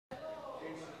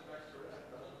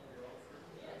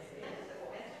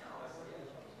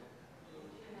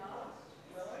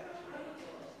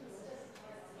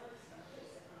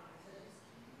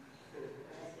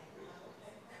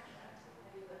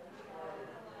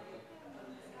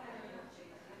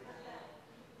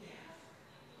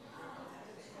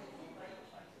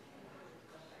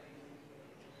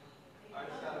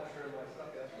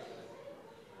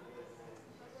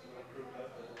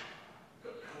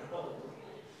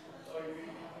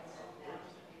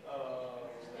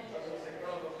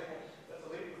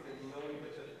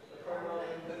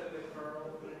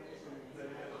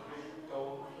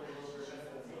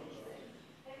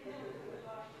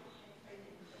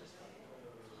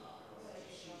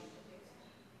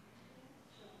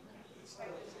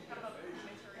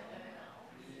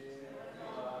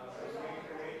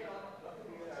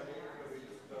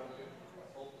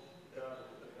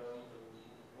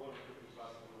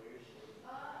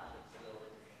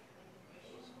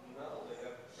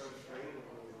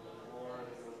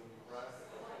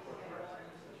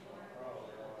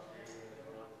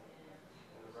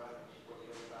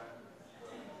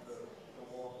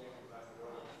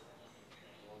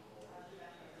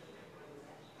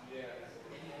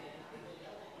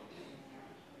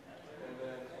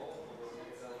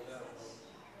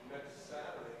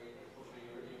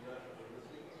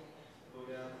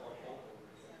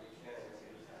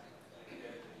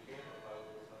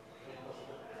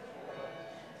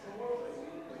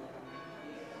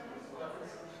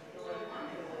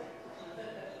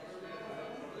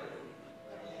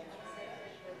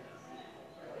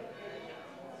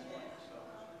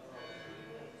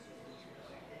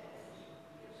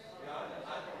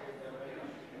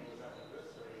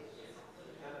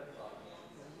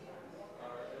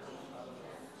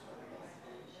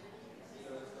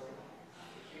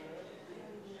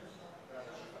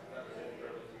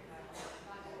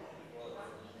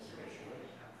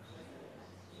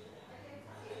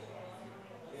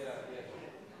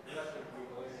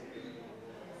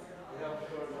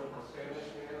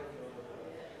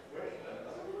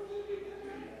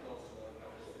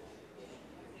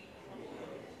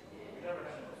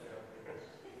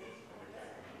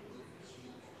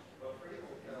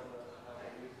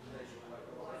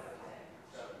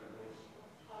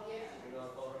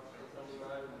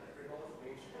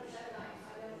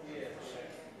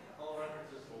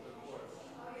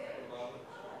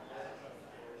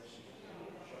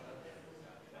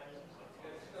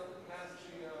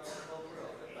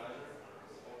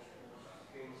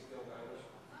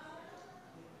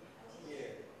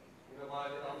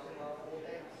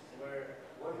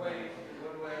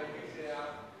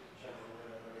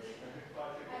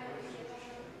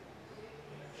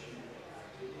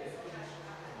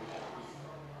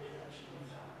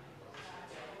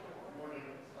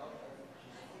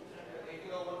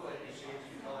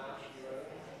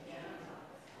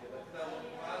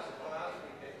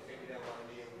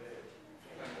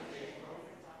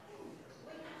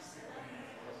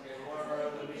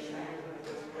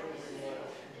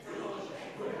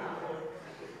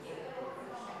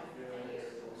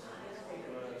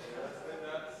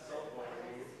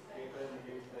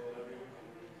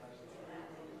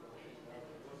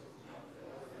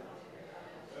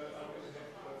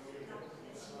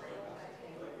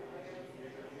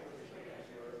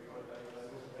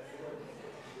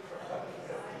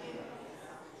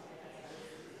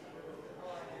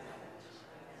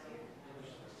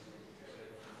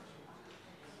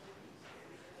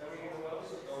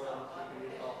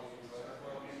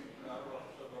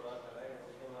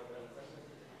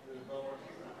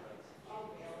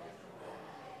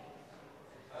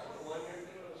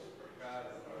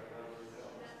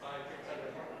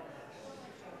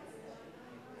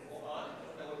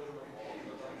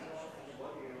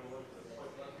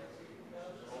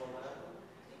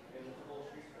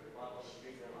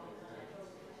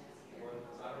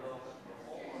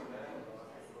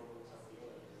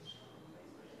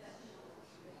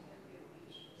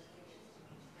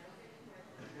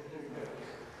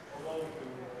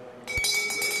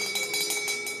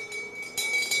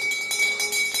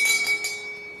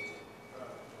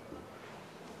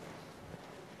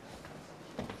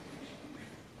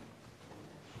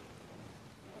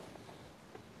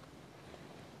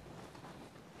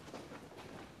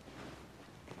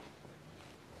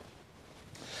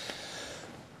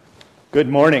Good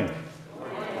morning.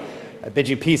 I bid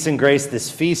you peace and grace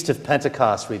this feast of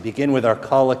Pentecost. We begin with our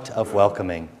collect of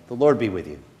welcoming. The Lord be with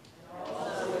you.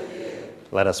 Also with you.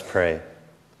 Let us pray.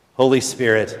 Holy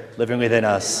Spirit, living within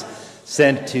us,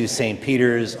 send to St.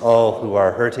 Peter's all who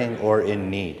are hurting or in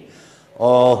need,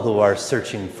 all who are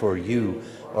searching for you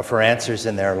or for answers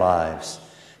in their lives.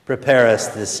 Prepare us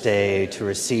this day to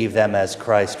receive them as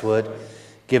Christ would.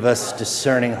 Give us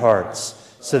discerning hearts,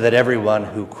 so that everyone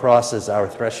who crosses our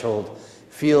threshold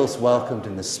feels welcomed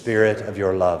in the spirit of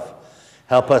your love.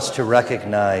 Help us to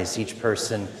recognize each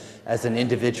person as an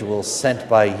individual sent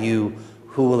by you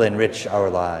who will enrich our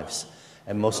lives.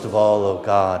 And most of all, O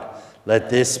God, let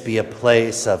this be a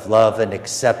place of love and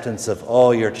acceptance of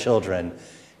all your children,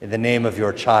 in the name of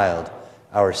your child,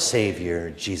 our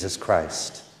Savior, Jesus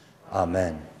Christ.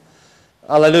 Amen.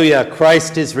 Alleluia,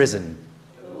 Christ is risen.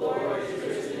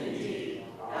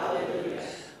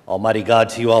 Almighty God,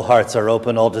 to you all hearts are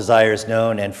open, all desires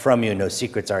known, and from you no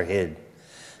secrets are hid.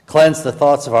 Cleanse the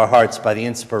thoughts of our hearts by the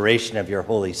inspiration of your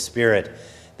Holy Spirit,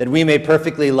 that we may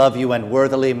perfectly love you and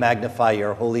worthily magnify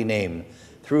your holy name,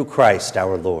 through Christ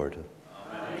our Lord.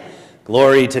 Amen.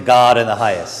 Glory to God in the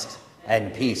highest,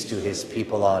 and peace to his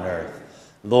people on earth.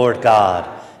 Lord God,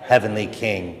 heavenly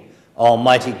King,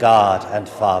 almighty God and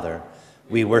Father,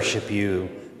 we worship you,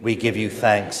 we give you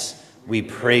thanks, we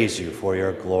praise you for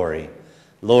your glory.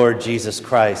 Lord Jesus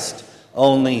Christ,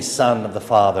 only Son of the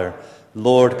Father,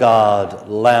 Lord God,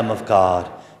 Lamb of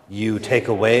God, you take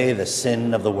away the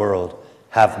sin of the world.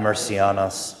 Have mercy on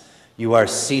us. You are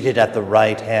seated at the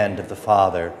right hand of the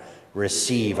Father.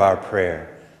 Receive our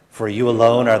prayer. For you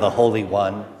alone are the Holy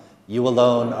One. You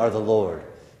alone are the Lord.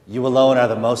 You alone are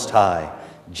the Most High,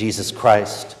 Jesus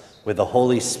Christ, with the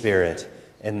Holy Spirit,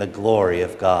 in the glory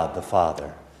of God the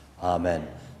Father. Amen.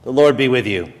 The Lord be with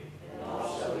you.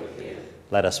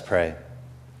 Let us pray.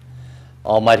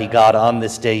 Almighty God, on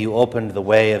this day you opened the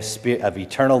way of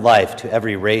eternal life to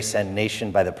every race and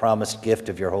nation by the promised gift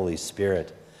of your Holy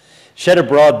Spirit. Shed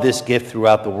abroad this gift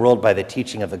throughout the world by the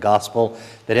teaching of the gospel,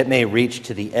 that it may reach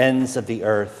to the ends of the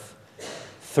earth.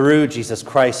 Through Jesus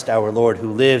Christ our Lord,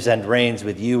 who lives and reigns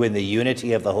with you in the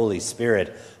unity of the Holy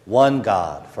Spirit, one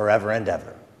God, forever and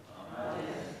ever. Amen.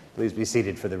 Please be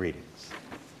seated for the readings.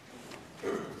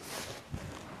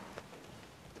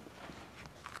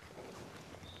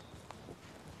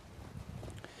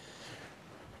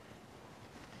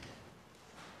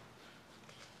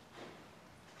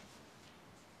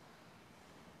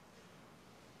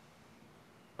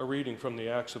 A reading from the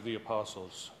Acts of the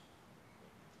Apostles.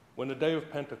 When the day of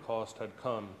Pentecost had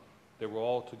come, they were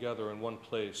all together in one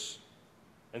place,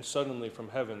 and suddenly from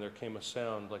heaven there came a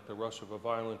sound like the rush of a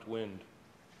violent wind,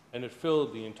 and it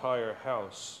filled the entire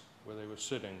house where they were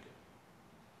sitting.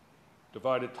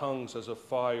 Divided tongues as of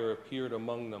fire appeared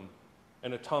among them,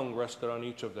 and a tongue rested on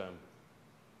each of them.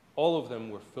 All of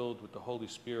them were filled with the Holy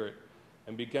Spirit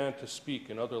and began to speak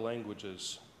in other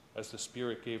languages as the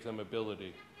Spirit gave them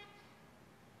ability.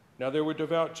 Now there were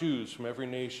devout Jews from every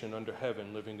nation under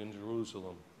heaven living in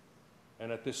Jerusalem.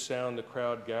 And at this sound the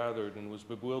crowd gathered and was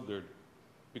bewildered,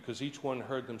 because each one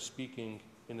heard them speaking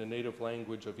in the native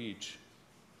language of each.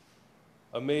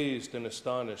 Amazed and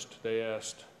astonished, they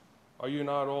asked, "Are you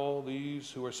not all these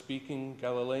who are speaking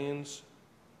Galileans?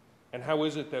 And how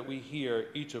is it that we hear,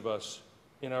 each of us,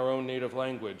 in our own native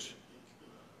language?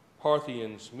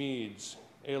 Parthians, Medes,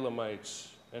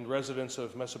 Elamites, and residents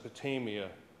of Mesopotamia,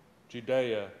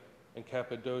 Judea, and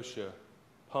Cappadocia,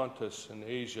 Pontus and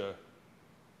Asia,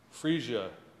 Phrygia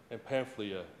and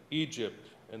Pamphylia, Egypt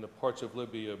and the parts of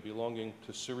Libya belonging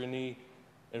to Cyrene,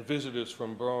 and visitors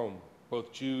from Rome,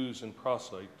 both Jews and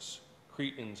proselytes,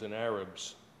 Cretans and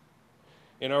Arabs.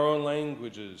 In our own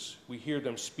languages, we hear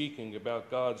them speaking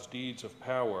about God's deeds of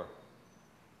power."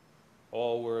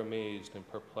 All were amazed and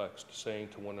perplexed, saying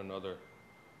to one another,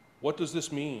 "What does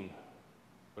this mean?"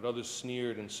 But others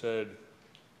sneered and said,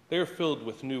 "They are filled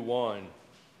with new wine."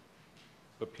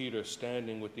 But Peter,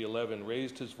 standing with the 11,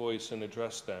 raised his voice and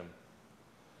addressed them.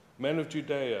 "Men of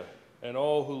Judea, and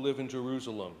all who live in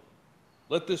Jerusalem,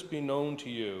 let this be known to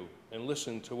you, and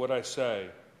listen to what I say.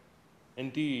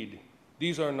 Indeed,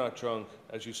 these are not drunk,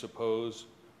 as you suppose,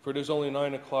 for it is only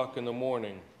 9 o'clock in the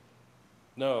morning.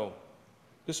 No,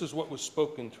 this is what was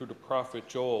spoken through the prophet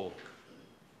Joel.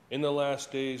 In the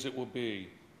last days it will be,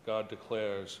 God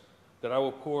declares, that I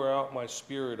will pour out my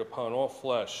Spirit upon all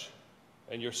flesh,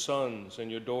 and your sons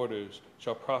and your daughters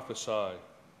shall prophesy,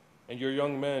 and your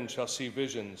young men shall see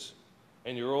visions,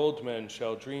 and your old men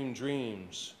shall dream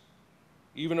dreams.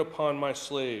 Even upon my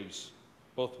slaves,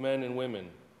 both men and women,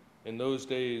 in those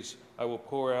days I will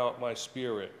pour out my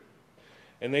Spirit,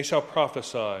 and they shall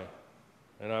prophesy,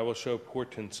 and I will show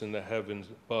portents in the heavens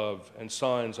above and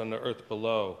signs on the earth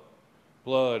below,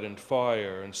 blood and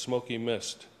fire and smoky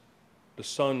mist. The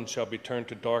sun shall be turned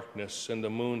to darkness and the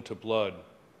moon to blood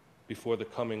before the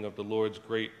coming of the Lord's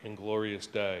great and glorious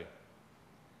day.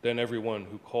 Then everyone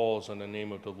who calls on the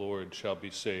name of the Lord shall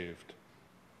be saved.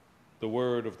 The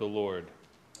word of the Lord.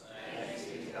 Thanks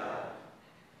be to God.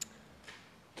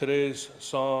 Today's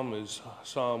psalm is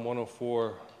Psalm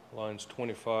 104, lines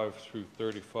 25 through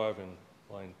 35,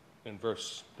 and in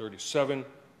verse 37.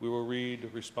 We will read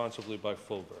responsively by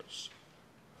full verse.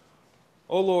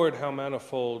 O Lord, how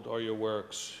manifold are your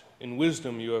works. In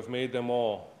wisdom you have made them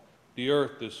all. The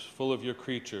earth is full of your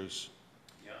creatures.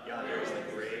 Yonder is the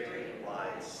great and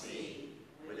wide sea,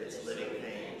 with its living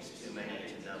things too many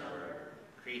to number,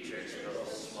 creatures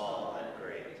both small and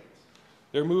great.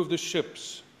 There move the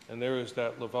ships, and there is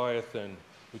that Leviathan,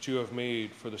 which you have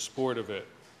made for the sport of it.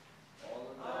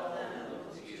 All of them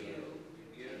look to you.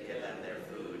 You give them their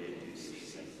food in due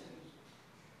season.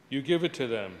 You give it to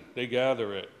them, they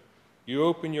gather it. You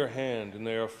open your hand, and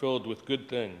they are filled with good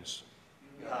things.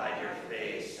 You hide your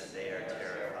face, and they are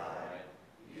terrified.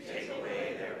 You take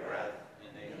away their breath,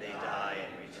 and they die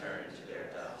and return to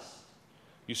their dust.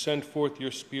 You send forth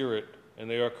your Spirit, and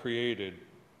they are created,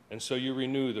 and so you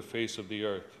renew the face of the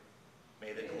earth.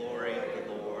 May the glory of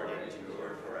the Lord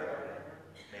endure forever.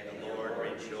 May the Lord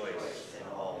rejoice in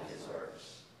all his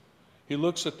works. He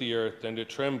looks at the earth, and it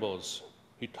trembles.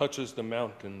 He touches the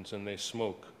mountains, and they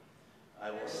smoke. I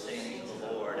will sing to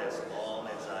the Lord as long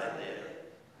as I live.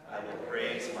 I will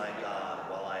praise my God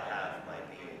while I have my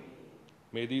being.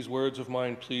 May these words of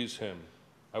mine please him.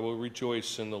 I will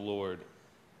rejoice in the Lord.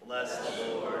 Bless the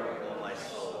Lord, O my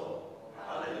soul.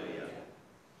 Hallelujah.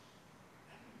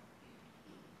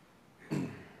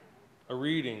 A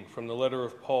reading from the letter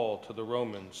of Paul to the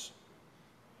Romans.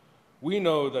 We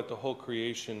know that the whole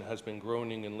creation has been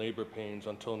groaning in labor pains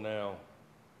until now.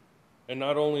 And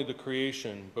not only the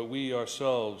creation, but we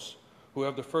ourselves, who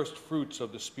have the first fruits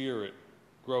of the Spirit,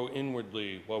 grow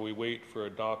inwardly while we wait for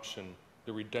adoption,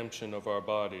 the redemption of our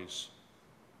bodies.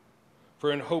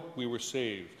 For in hope we were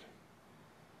saved.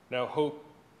 Now hope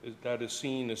that is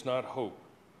seen is not hope.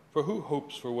 For who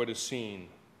hopes for what is seen?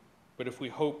 But if we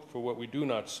hope for what we do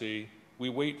not see, we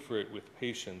wait for it with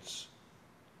patience.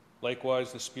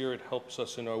 Likewise, the Spirit helps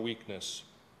us in our weakness.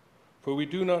 For we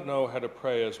do not know how to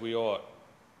pray as we ought,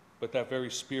 but that very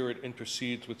Spirit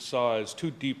intercedes with sighs too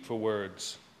deep for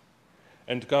words.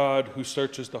 And God, who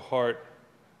searches the heart,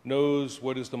 knows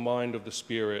what is the mind of the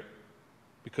Spirit,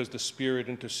 because the Spirit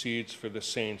intercedes for the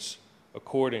saints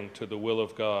according to the will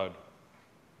of God.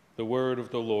 The word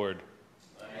of the Lord.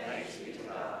 Thanks be to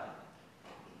God.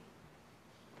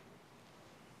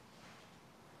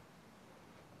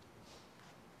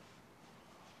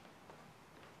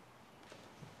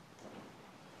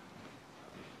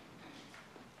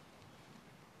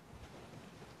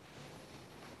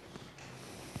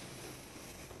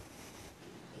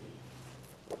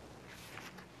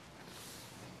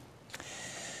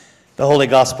 The Holy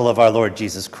Gospel of our Lord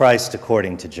Jesus Christ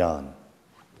according to John.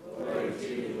 Glory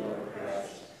to you, Lord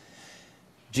Christ.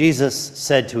 Jesus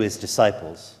said to his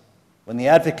disciples, "When the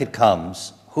Advocate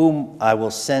comes, whom I will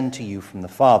send to you from the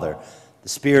Father, the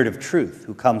Spirit of truth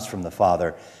who comes from the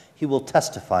Father, he will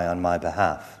testify on my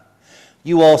behalf.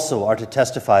 You also are to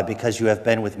testify because you have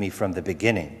been with me from the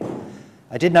beginning.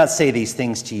 I did not say these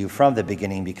things to you from the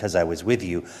beginning because I was with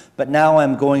you, but now I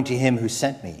am going to him who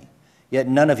sent me. Yet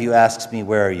none of you asks me,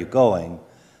 'Where are you going?'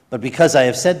 But because I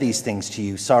have said these things to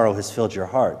you, sorrow has filled your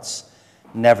hearts.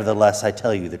 Nevertheless, I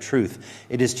tell you the truth.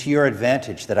 It is to your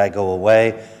advantage that I go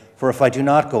away, for if I do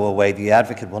not go away, the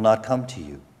Advocate will not come to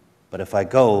you. But if I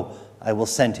go, I will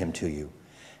send him to you.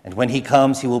 And when he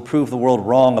comes, he will prove the world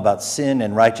wrong about sin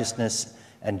and righteousness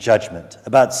and judgment.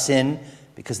 About sin,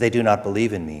 because they do not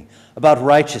believe in me. About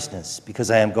righteousness,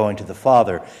 because I am going to the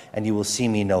Father, and you will see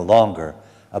me no longer.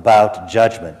 About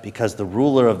judgment, because the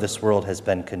ruler of this world has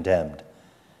been condemned.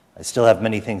 I still have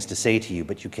many things to say to you,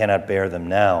 but you cannot bear them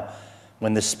now.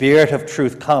 When the Spirit of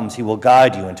truth comes, he will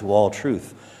guide you into all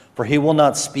truth. For he will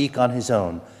not speak on his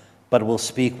own, but will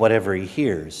speak whatever he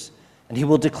hears. And he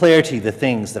will declare to you the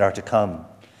things that are to come.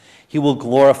 He will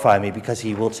glorify me, because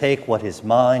he will take what is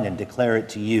mine and declare it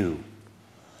to you.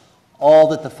 All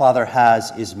that the Father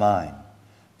has is mine.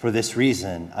 For this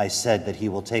reason I said that he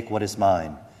will take what is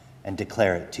mine and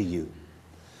declare it to you."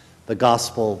 The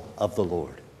Gospel of the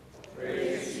Lord.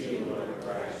 Praise to you, Lord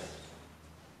Christ.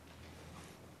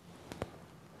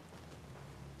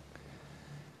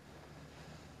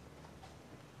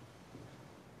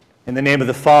 In the name of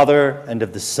the Father, and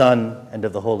of the Son, and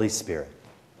of the Holy Spirit.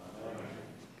 Amen.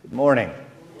 Good morning.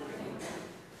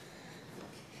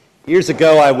 Years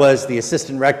ago, I was the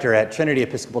assistant rector at Trinity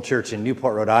Episcopal Church in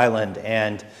Newport, Rhode Island,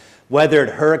 and weathered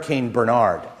Hurricane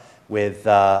Bernard with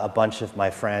a bunch of my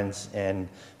friends in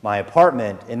my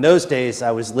apartment. In those days,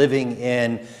 I was living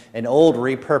in an old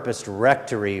repurposed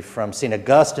rectory from St.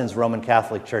 Augustine's Roman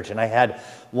Catholic Church, and I had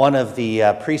one of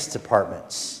the priest's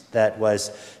apartments that was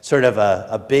sort of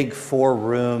a big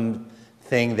 4-room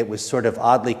thing that was sort of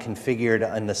oddly configured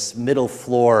on the middle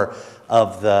floor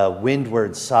of the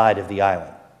windward side of the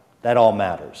island. That all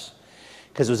matters,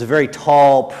 because it was a very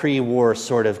tall pre-war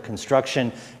sort of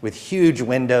construction with huge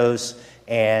windows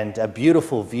and a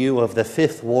beautiful view of the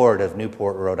 5th Ward of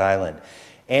Newport, Rhode Island.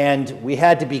 And we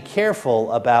had to be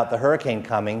careful about the hurricane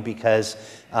coming because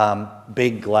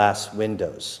big glass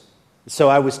windows. So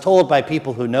I was told by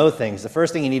people who know things, the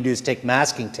first thing you need to do is take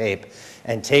masking tape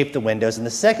and tape the windows. And the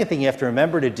second thing you have to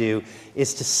remember to do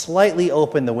is to slightly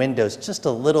open the windows just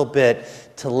a little bit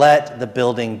to let the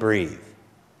building breathe.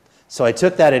 So I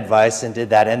took that advice and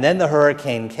did that. And then the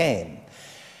hurricane came.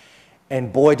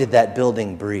 And boy, did that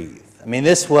building breathe. I mean,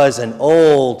 this was an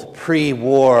old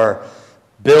pre-war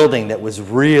building that was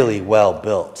really well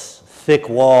built. Thick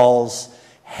walls,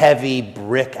 heavy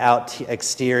brick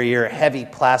exterior, heavy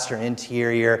plaster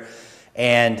interior.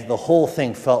 And the whole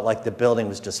thing felt like the building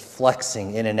was just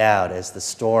flexing in and out as the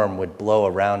storm would blow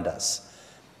around us.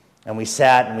 And we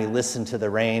sat and we listened to the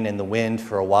rain and the wind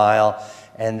for a while.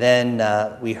 And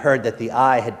then we heard that the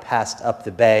eye had passed up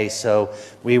the bay, so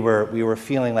we were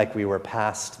feeling like we were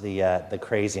past the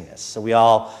craziness. So we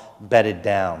all bedded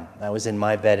down. I was in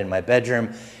my bed in my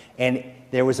bedroom, and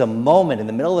there was a moment in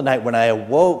the middle of the night when I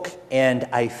awoke and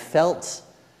I felt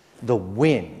the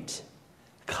wind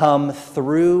come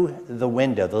through the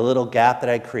window, the little gap that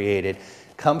I created,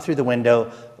 come through the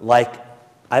window like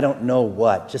I don't know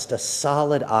what, just a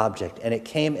solid object. And it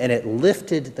came and it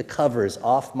lifted the covers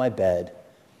off my bed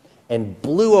and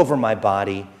blew over my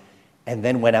body and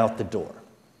then went out the door.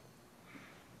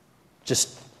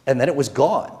 And then it was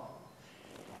gone.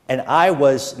 And I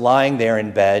was lying there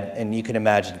in bed, and you can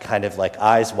imagine kind of like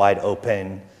eyes wide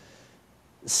open,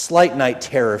 slight night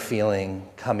terror feeling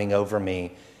coming over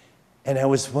me. And I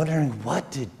was wondering,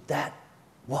 what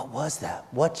was that?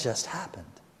 What just happened?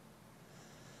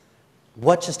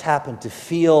 What just happened to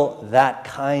feel that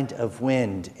kind of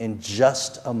wind in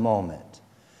just a moment,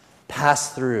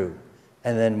 pass through,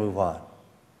 and then move on?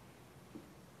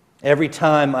 Every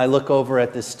time I look over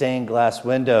at this stained glass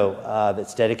window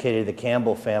that's dedicated to the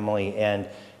Campbell family, and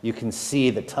you can see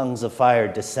the tongues of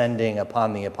fire descending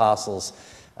upon the apostles,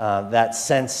 that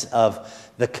sense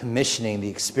of the commissioning, the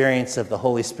experience of the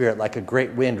Holy Spirit like a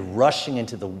great wind rushing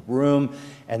into the room,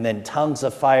 and then tongues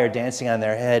of fire dancing on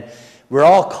their head. We're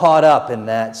all caught up in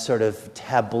that sort of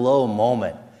tableau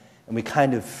moment, and we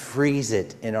kind of freeze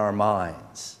it in our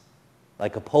minds.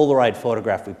 Like a Polaroid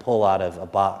photograph we pull out of a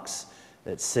box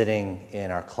that's sitting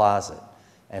in our closet,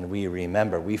 and we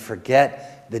remember. We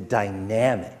forget the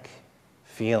dynamic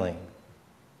feeling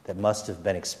that must have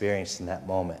been experienced in that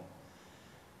moment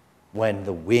when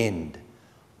the wind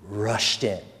rushed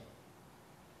in.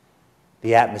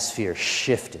 The atmosphere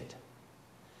shifted.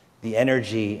 The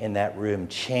energy in that room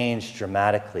changed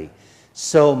dramatically,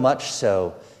 so much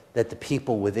so that the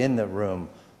people within the room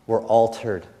were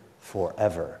altered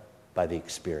forever by the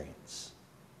experience.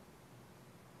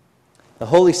 The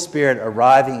Holy Spirit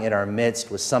arriving in our midst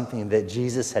was something that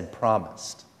Jesus had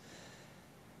promised,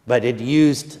 but it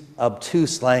used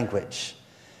obtuse language.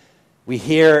 We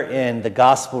hear in the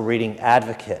gospel reading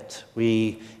advocate.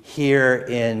 We hear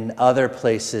in other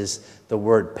places the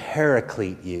word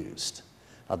paraclete used.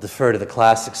 I'll defer to the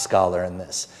classic scholar in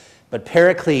this. But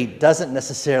paraclete doesn't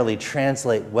necessarily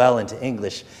translate well into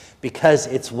English because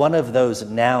it's one of those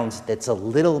nouns that's a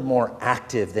little more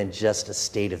active than just a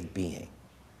state of being.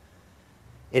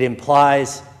 It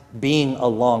implies being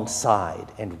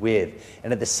alongside and with,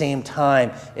 and at the same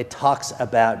time, it talks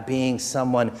about being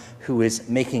someone who is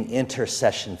making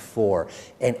intercession for,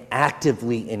 an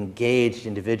actively engaged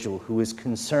individual who is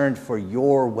concerned for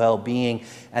your well-being,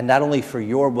 and not only for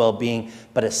your well-being,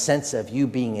 but a sense of you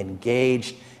being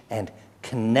engaged and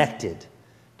connected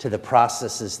to the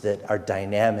processes that are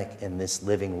dynamic in this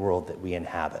living world that we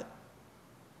inhabit.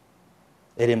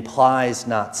 It implies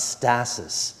not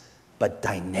stasis, but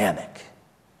dynamic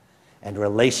and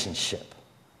relationship,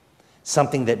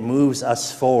 something that moves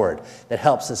us forward, that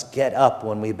helps us get up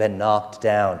when we've been knocked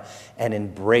down and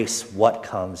embrace what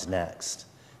comes next,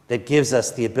 that gives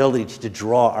us the ability to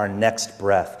draw our next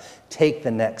breath, take the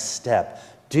next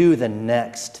step, do the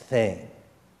next thing,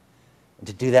 and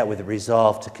to do that with the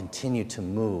resolve to continue to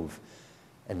move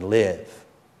and live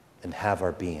and have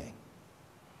our being.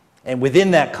 And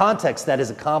within that context, that is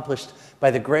accomplished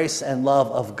by the grace and love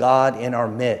of God in our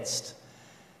midst.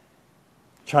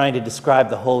 Trying to describe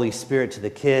the Holy Spirit to the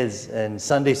kids in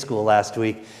Sunday school last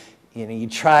week, you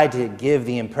tried to give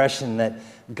the impression that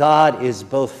God is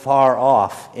both far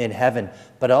off in heaven,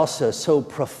 but also so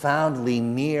profoundly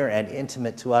near and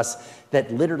intimate to us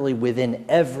that literally within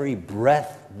every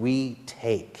breath we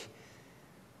take,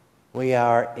 we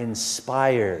are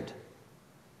inspired,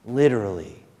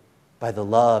 literally, by the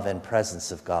love and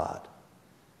presence of God.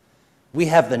 We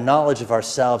have the knowledge of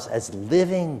ourselves as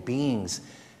living beings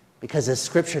because, as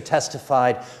Scripture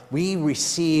testified, we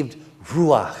received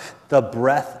Ruach, the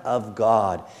breath of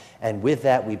God. And with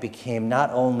that, we became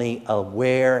not only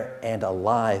aware and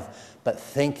alive, but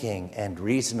thinking and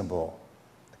reasonable,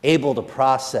 able to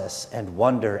process and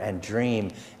wonder and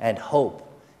dream and hope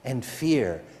and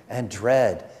fear and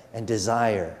dread and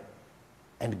desire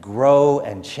and grow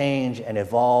and change and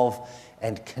evolve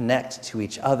and connect to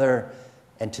each other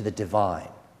and to the divine.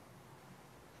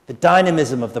 The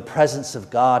dynamism of the presence of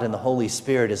God and the Holy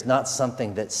Spirit is not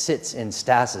something that sits in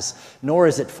stasis, nor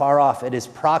is it far off. It is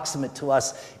proximate to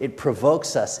us. It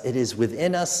provokes us. It is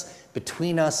within us,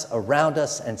 between us, around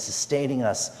us, and sustaining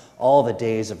us all the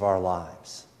days of our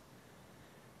lives.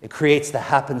 It creates the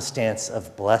happenstance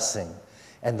of blessing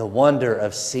and the wonder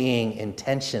of seeing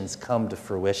intentions come to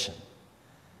fruition.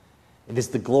 It is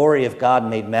the glory of God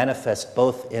made manifest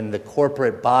both in the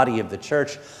corporate body of the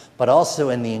church, but also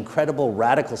in the incredible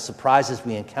radical surprises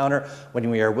we encounter when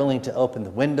we are willing to open the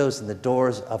windows and the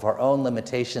doors of our own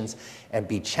limitations and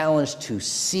be challenged to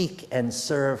seek and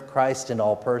serve Christ in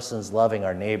all persons, loving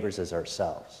our neighbors as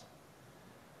ourselves.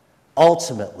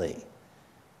 Ultimately,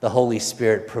 the Holy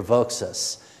Spirit provokes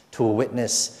us to a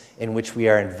witness in which we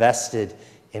are invested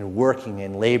in working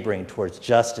and laboring towards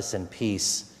justice and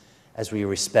peace as we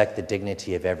respect the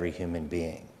dignity of every human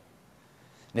being.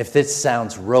 And if this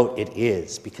sounds rote, it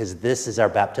is, because this is our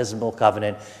baptismal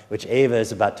covenant, which Ava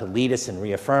is about to lead us in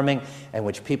reaffirming, and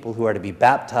which people who are to be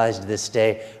baptized this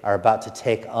day are about to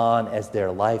take on as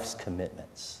their life's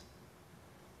commitments.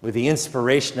 With the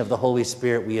inspiration of the Holy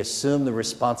Spirit, we assume the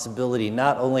responsibility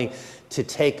not only to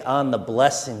take on the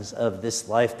blessings of this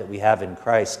life that we have in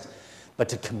Christ, but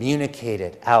to communicate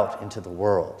it out into the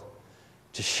world,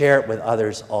 to share it with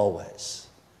others always,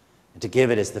 and to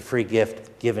give it as the free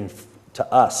gift given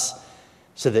to us,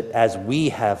 so that as we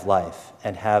have life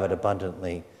and have it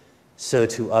abundantly, so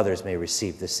too others may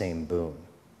receive the same boon.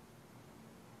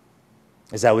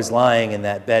 As I was lying in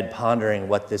that bed pondering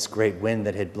what this great wind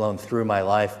that had blown through my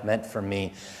life meant for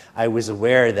me, I was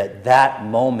aware that that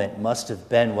moment must have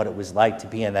been what it was like to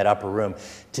be in that upper room,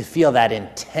 to feel that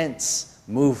intense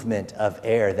movement of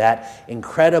air, that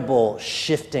incredible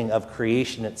shifting of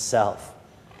creation itself,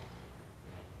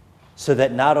 so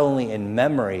that not only in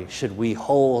memory should we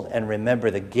hold and remember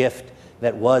the gift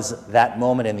that was that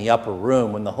moment in the upper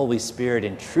room when the Holy Spirit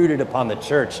intruded upon the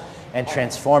church and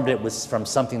transformed it from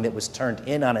something that was turned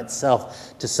in on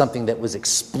itself to something that was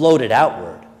exploded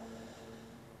outward,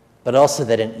 but also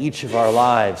that in each of our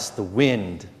lives the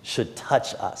wind should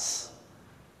touch us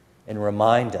and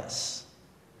remind us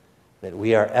that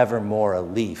we are evermore a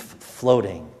leaf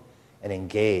floating and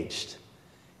engaged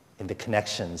in the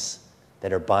connections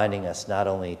that are binding us not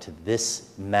only to this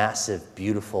massive,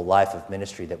 beautiful life of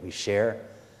ministry that we share,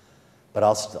 but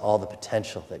also to all the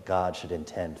potential that God should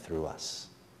intend through us.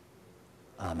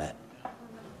 Amen.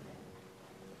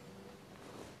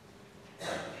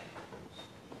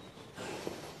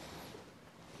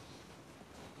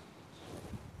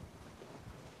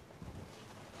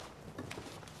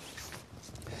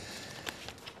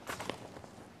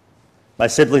 My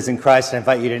siblings in Christ, I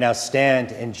invite you to now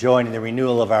stand and join in the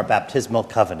renewal of our baptismal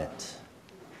covenant.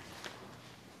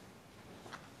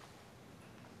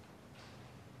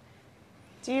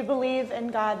 Do you believe in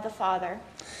God the Father?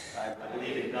 I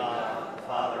believe in God, the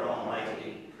Father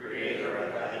Almighty, creator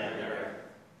of heaven and earth.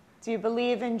 Do you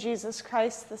believe in Jesus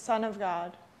Christ, the Son of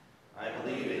God? I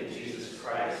believe in Jesus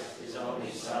Christ, his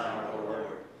only Son, our Lord.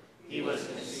 He was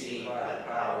conceived by the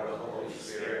power of the Holy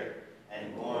Spirit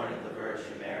and born of the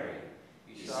Virgin Mary.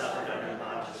 He suffered under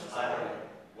Pontius Pilate,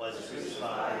 was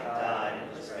crucified, died,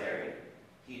 and was buried.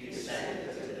 He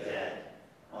descended to the dead.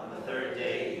 On the third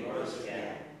day he rose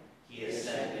again. He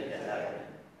ascended into heaven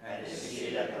and is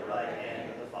seated at the right hand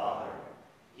of the Father.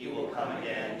 He will come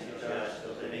again to judge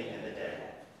the living and the dead.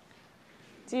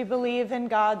 Do you believe in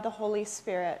God the Holy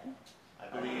Spirit?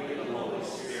 I believe in the Holy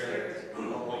Spirit, the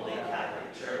Holy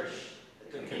Catholic Church,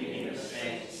 the communion of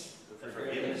saints, the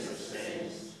forgiveness of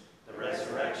sins, the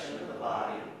resurrection of the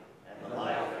body, and the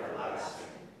life everlasting.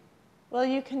 Will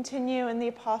you continue in the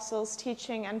apostles'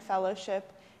 teaching and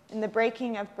fellowship, in the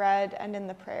breaking of bread and in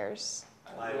the prayers?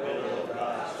 I will with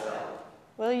God's help.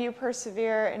 Will you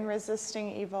persevere in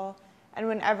resisting evil, and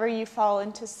whenever you fall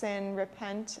into sin,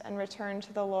 repent and return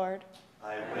to the Lord?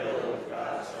 I will with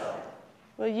God's help.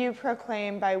 Will you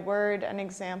proclaim by word and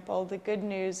example the good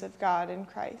news of God in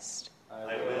Christ?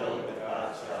 I will with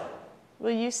God's help.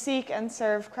 Will you seek and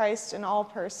serve Christ in all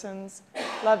persons,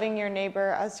 loving your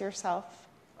neighbor as yourself?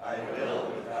 I will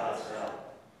with God's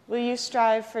help. Will you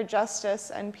strive for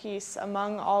justice and peace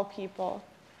among all people,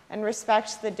 and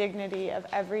respect the dignity of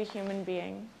every human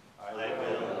being? I will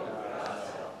with God's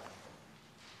help.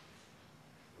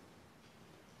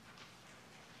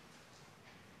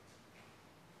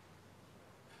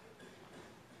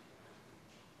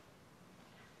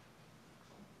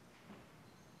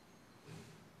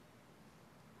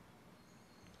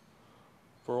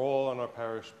 For all on our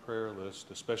parish prayer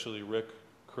list, especially Rick,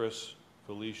 Chris,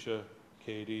 Felicia,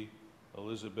 Katie,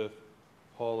 Elizabeth,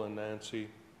 Paul and Nancy,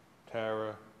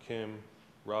 Tara, Kim,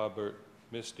 Robert,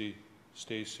 Misty,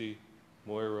 Stacy,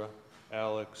 Moira,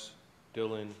 Alex,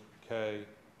 Dylan, Kay,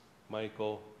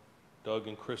 Michael, Doug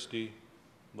and Christy,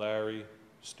 Larry,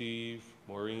 Steve,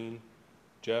 Maureen,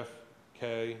 Jeff,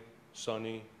 Kay,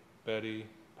 Sonny, Betty,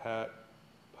 Pat,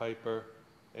 Piper,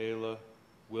 Ayla,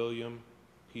 William,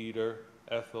 Peter,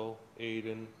 Ethel,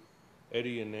 Aiden,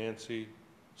 Eddie and Nancy,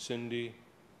 Cindy,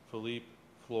 Philippe,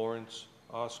 Florence,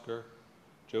 Oscar,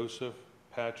 Joseph,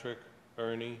 Patrick,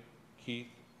 Ernie, Keith,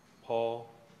 Paul,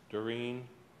 Doreen,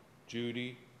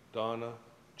 Judy, Donna,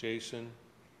 Jason,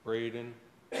 Braden,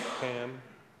 Pam,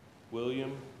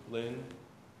 William, Lynn,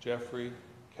 Jeffrey,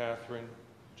 Catherine,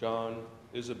 John,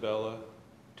 Isabella,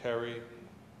 Terry,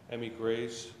 Emmy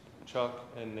Grace, Chuck,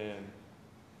 and Nan.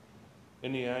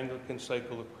 In the Anglican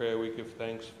cycle of prayer, we give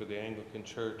thanks for the Anglican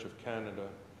Church of Canada.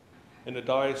 In the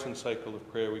diocesan cycle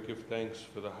of prayer, we give thanks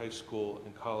for the high school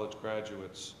and college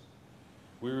graduates.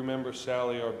 We remember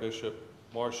Sally, our bishop,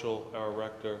 Marshall, our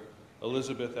rector,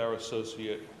 Elizabeth, our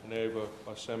associate, and Ava,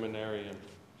 our seminarian.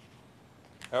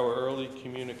 Our early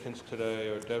communicants today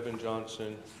are Devin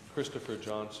Johnson, Christopher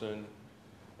Johnson,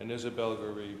 and Isabel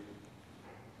Garib.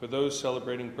 For those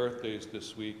celebrating birthdays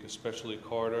this week, especially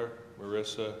Carter,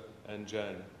 Marissa, and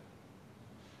Jen.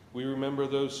 We remember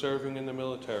those serving in the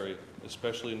military,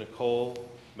 especially Nicole,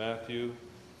 Matthew,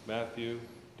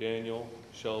 Daniel,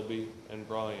 Shelby, and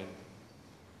Brian.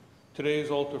 Today's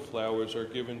altar flowers are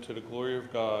given to the glory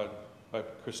of God by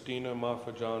Christina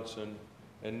Maffa Johnson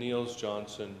and Niels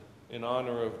Johnson in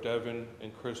honor of Devin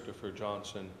and Christopher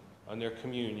Johnson on their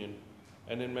communion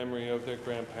and in memory of their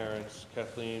grandparents,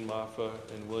 Kathleen Maffa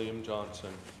and William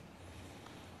Johnson.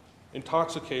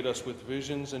 Intoxicate us with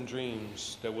visions and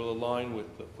dreams that will align with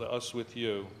us with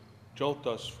you. Jolt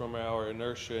us from our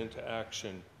inertia into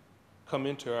action. Come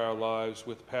into our lives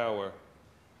with power.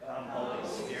 Come, Holy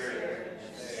Spirit,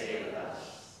 and stay with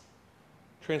us.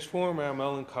 Transform our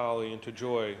melancholy into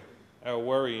joy, our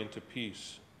worry into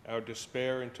peace, our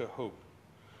despair into hope.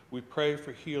 We pray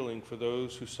for healing for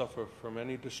those who suffer from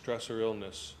any distress or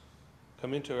illness.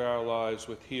 Come into our lives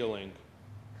with healing.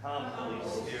 Come, Holy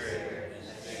Spirit, and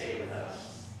stay with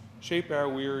us. Shape our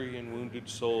weary and wounded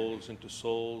souls into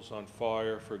souls on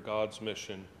fire for God's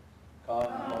mission. Come,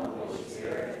 Holy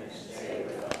Spirit, and stay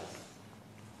with us.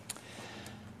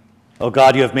 O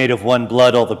God, you have made of one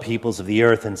blood all the peoples of the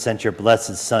earth and sent your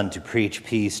blessed Son to preach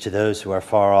peace to those who are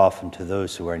far off and to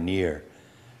those who are near.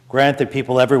 Grant that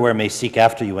people everywhere may seek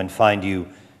after you and find you.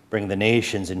 Bring the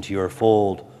nations into your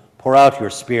fold. Pour out your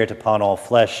Spirit upon all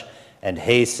flesh and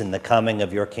hasten the coming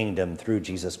of your kingdom through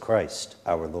Jesus Christ,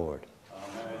 our Lord.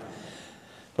 Amen.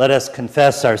 Let us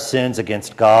confess our sins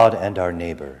against God and our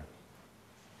neighbor.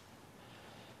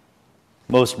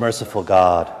 Most merciful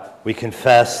God, we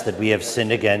confess that we have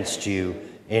sinned against you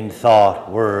in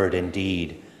thought, word, and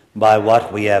deed, by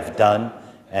what we have done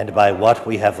and by what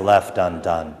we have left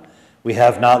undone. We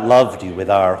have not loved you with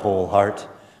our whole heart.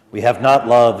 We have not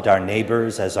loved our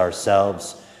neighbors as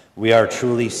ourselves. We are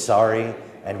truly sorry,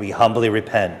 and we humbly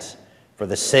repent. For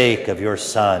the sake of your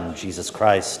Son, Jesus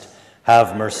Christ,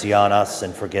 have mercy on us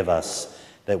and forgive us,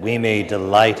 that we may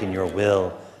delight in your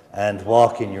will and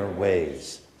walk in your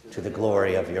ways, to the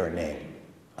glory of your name.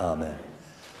 Amen.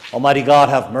 Almighty God,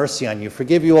 have mercy on you,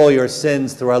 forgive you all your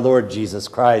sins through our Lord Jesus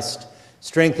Christ,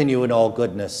 strengthen you in all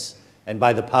goodness, and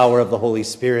by the power of the Holy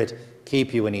Spirit,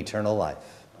 keep you in eternal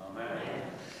life. Amen.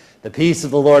 The peace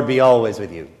of the Lord be always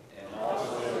with you. And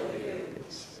also with you.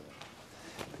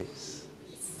 Peace.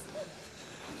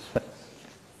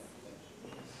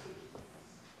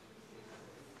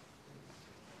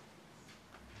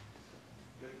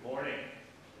 Good morning.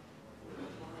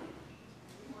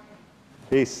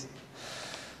 Peace.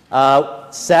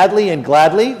 Sadly and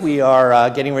gladly, we are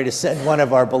getting ready to send one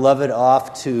of our beloved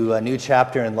off to a new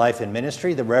chapter in life and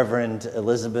ministry. The Reverend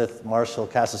Elizabeth Marshall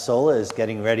Casasola is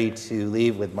getting ready to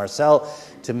leave with Marcel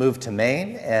to move to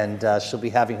Maine, and she'll be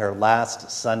having her last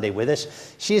Sunday with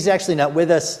us. She is actually not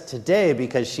with us today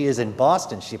because she is in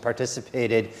Boston. She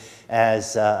participated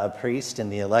as a priest in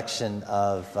the election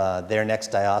of their next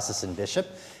diocesan bishop,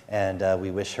 and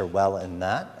we wish her well in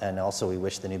that, and also we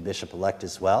wish the new bishop-elect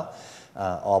as well.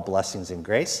 All blessings and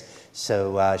grace.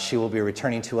 So she will be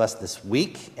returning to us this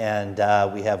week, and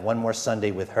we have one more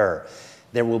Sunday with her.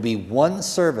 There will be one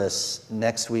service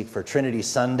next week for Trinity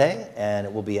Sunday, and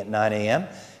it will be at 9 a.m.,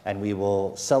 and we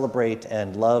will celebrate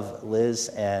and love Liz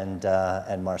and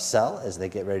Marcel as they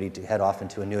get ready to head off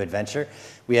into a new adventure.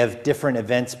 We have different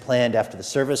events planned after the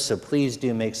service, so please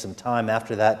do make some time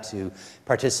after that to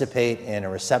participate in a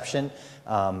reception.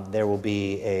 There will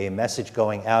be a message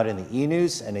going out in the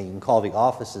e-news, and you can call the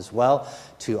office as well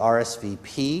to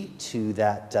RSVP to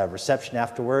that reception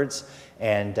afterwards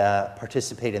and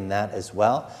participate in that as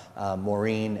well.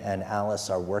 Maureen and Alice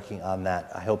are working on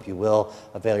that. I hope you will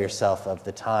avail yourself of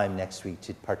the time next week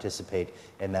to participate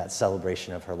in that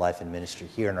celebration of her life and ministry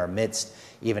here in our midst,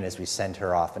 even as we send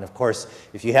her off. And of course,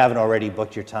 if you haven't already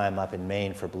booked your time up in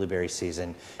Maine for blueberry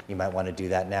season, you might want to do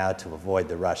that now to avoid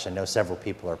the rush. I know several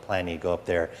people are planning to go up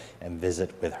there and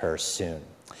visit with her soon.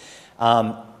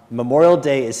 Memorial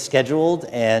Day is scheduled,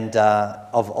 and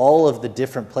of all of the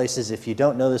different places, if you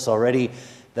don't know this already,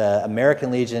 the American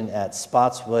Legion at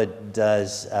Spotswood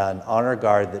does an honor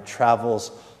guard that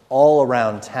travels all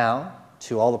around town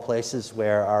to all the places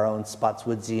where our own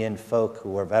Spotswoodian folk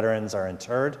who are veterans are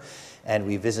interred. And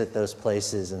we visit those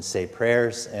places and say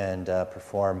prayers and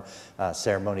perform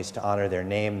ceremonies to honor their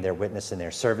name, their witness, and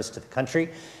their service to the country.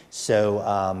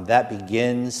 So that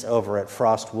begins over at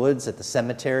Frost Woods at the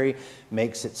cemetery,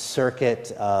 makes its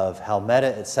circuit of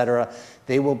Halmetta, etc.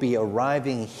 They will be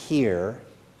arriving here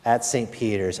at St.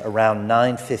 Peter's around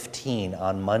 9:15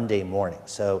 on Monday morning.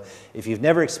 So if you've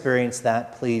never experienced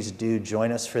that, please do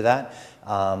join us for that.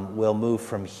 We'll move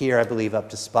from here, I believe, up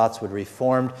to Spotswood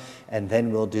Reformed, and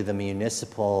then we'll do the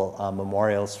municipal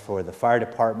memorials for the fire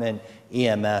department,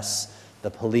 EMS,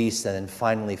 the police, and then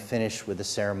finally finish with the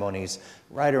ceremonies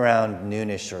right around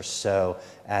noonish or so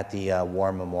at the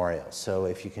War Memorial. So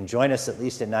if you can join us at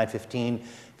least at 9:15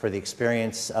 for the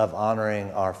experience of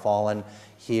honoring our fallen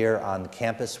here on the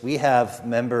campus. We have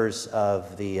members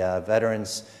of the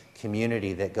veterans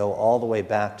community that go all the way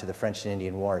back to the French and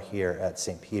Indian War here at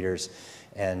St. Peter's.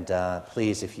 And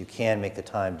please, if you can make the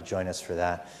time to join us for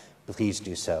that, please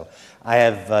do so. I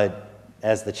have,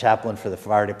 as the chaplain for the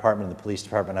fire department and the police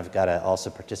department, I've got to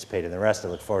also participate in the rest. I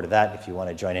look forward to that. If you want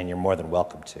to join in, you're more than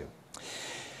welcome to.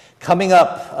 Coming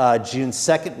up June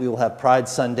 2nd, we will have Pride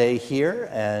Sunday here,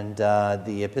 and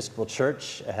the Episcopal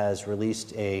Church has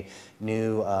released a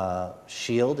new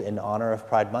shield in honor of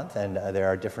Pride Month, and there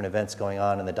are different events going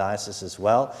on in the diocese as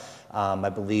well. I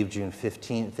believe June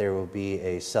 15th there will be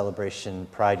a celebration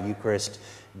Pride Eucharist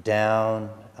down,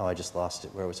 oh, I just lost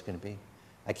it. Where was it going to be?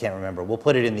 I can't remember. We'll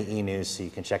put it in the e-news so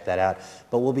you can check that out.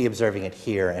 But we'll be observing it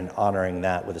here and honoring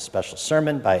that with a special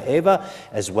sermon by Ava,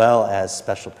 as well as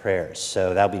special prayers.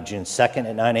 So that'll be June 2nd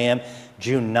at 9 a.m.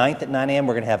 June 9th at 9 a.m.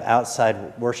 we're going to have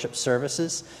outside worship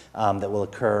services that will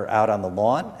occur out on the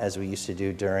lawn, as we used to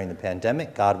do during the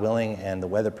pandemic, God willing, and the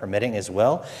weather permitting as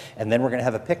well. And then we're going to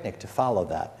have a picnic to follow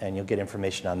that, and you'll get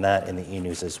information on that in the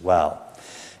e-news as well.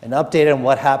 An update on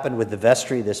what happened with the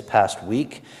vestry this past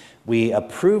week. We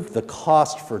approved the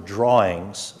cost for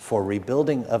drawings for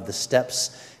rebuilding of the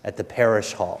steps at the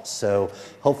parish hall. So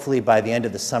hopefully by the end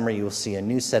of the summer you will see a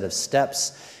new set of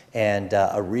steps and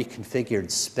a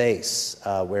reconfigured space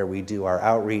where we do our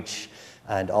outreach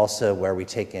and also where we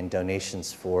take in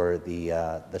donations for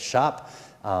the shop.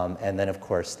 And then, of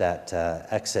course, that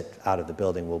exit out of the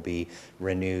building will be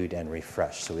renewed and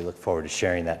refreshed. So we look forward to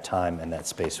sharing that time and that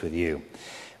space with you.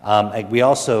 We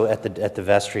also, at the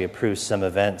vestry, approved some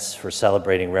events for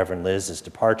celebrating Reverend Liz's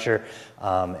departure,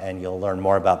 and you'll learn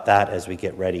more about that as we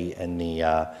get ready in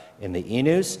the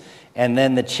e-news. And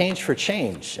then the Change for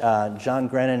Change. John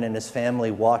Grennan and his family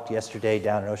walked yesterday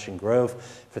down in Ocean Grove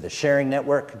for the Sharing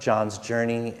Network. John's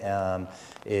journey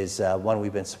is one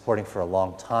we've been supporting for a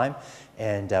long time,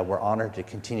 and we're honored to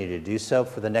continue to do so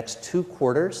for the next 2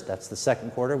 quarters. That's the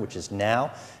second quarter, which is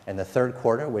now, and the third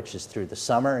quarter, which is through the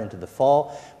summer into the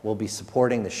fall. we'll be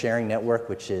supporting the Sharing Network,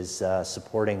 which is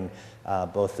supporting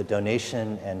both the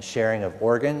donation and sharing of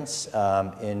organs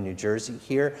in New Jersey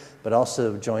here, but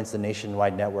also joins the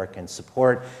nationwide network and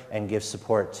gives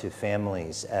support to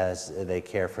families as they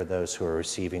care for those who are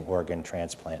receiving organ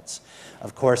transplants.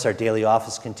 Of course, our daily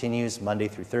office continues Monday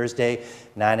through Thursday,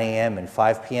 9 a.m. and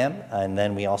 5 p.m. And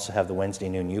then we also have the Wednesday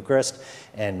noon Eucharist.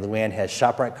 And Luann has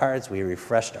ShopRite cards. We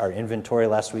refreshed our inventory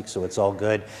last week, so it's all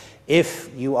good. If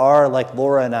you are, like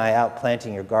Laura and I, out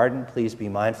planting your garden, please be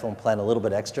mindful and plant a little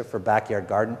bit extra for backyard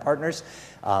garden partners.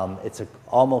 It's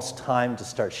almost time to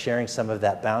start sharing some of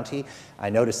that bounty. I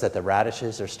noticed that the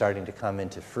radishes are starting to come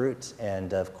into fruit,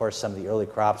 and of course some of the early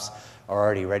crops are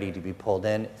already ready to be pulled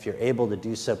in. If you're able to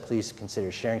do so, please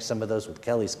consider sharing some of those with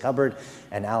Kelly's Cupboard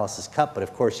and Alice's Cup, but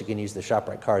of course you can use the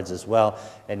ShopRite cards as well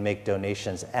and make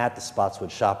donations at the Spotswood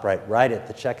ShopRite right at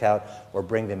the checkout, or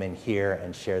bring them in here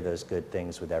and share those good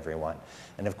things with everyone.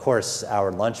 And of course,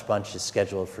 our lunch bunch is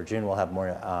scheduled for June. We'll have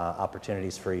more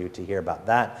opportunities for you to hear about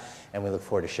that, and we look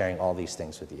forward to sharing all these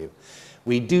things with you.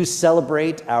 We do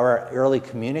celebrate our early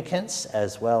communicants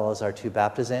as well as our two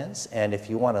baptizans, and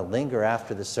if you want to linger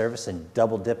after the service and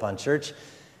double dip on church,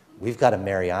 we've got a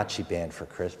mariachi band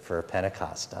for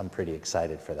Pentecost. I'm pretty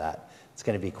excited for that. It's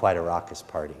going to be quite a raucous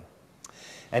party.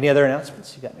 Any other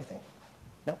announcements? You got anything?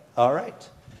 No? All right.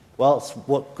 Well, it's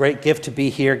a great gift to be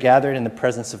here gathered in the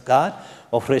presence of God.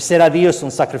 Ofrecer a Dios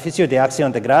un sacrificio de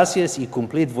acción de gracias y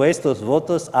cumplid vuestros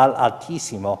votos al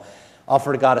Altísimo.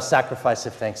 Offer to God a sacrifice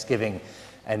of thanksgiving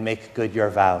and make good your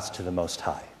vows to the Most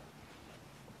High.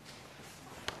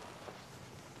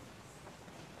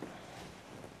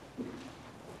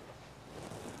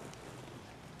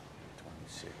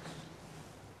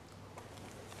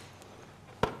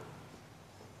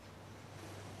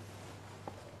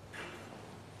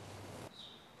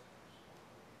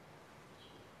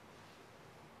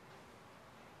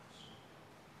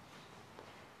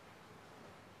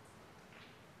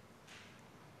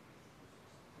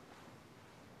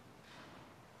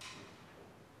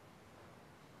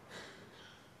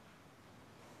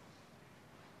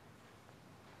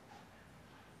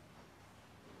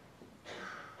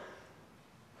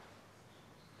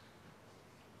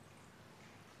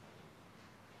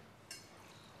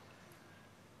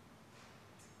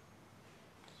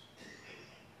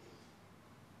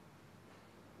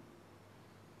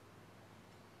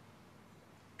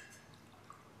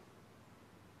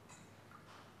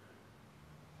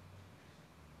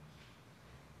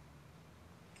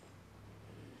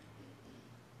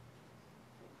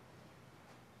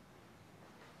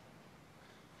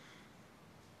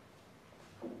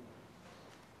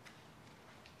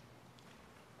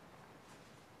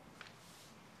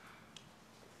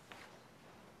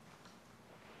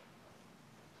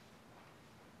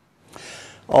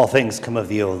 All things come of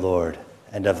thee, O Lord,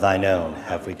 and of thine own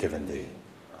have we given thee.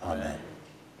 Amen.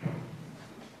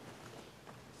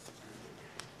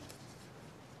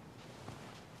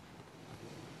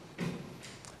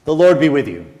 The Lord be with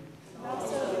you.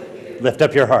 Also with you. Lift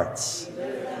up your hearts.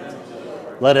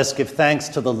 Let us give thanks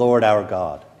to the Lord our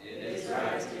God. It is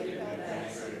right to give you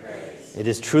thanks and praise. It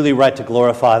is truly right to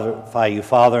glorify you,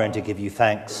 Father, and to give you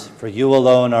thanks. For you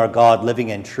alone are God,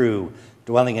 living and true,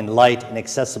 dwelling in light,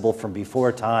 inaccessible from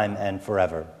before time and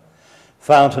forever.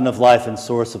 Fountain of life and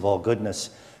source of all goodness,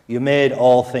 you made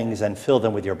all things and filled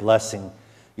them with your blessing.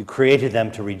 You created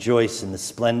them to rejoice in the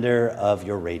splendor of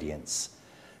your radiance.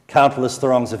 Countless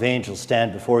throngs of angels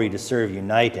stand before you to serve you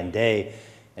night and day,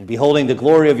 and beholding the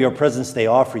glory of your presence, they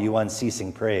offer you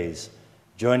unceasing praise.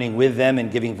 Joining with them in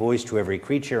giving voice to every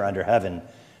creature under heaven,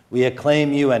 we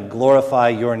acclaim you and glorify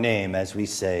your name as we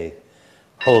say,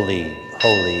 Holy,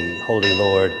 holy, holy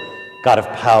Lord, God of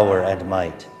power and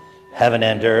might. Heaven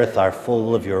and earth are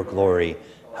full of your glory.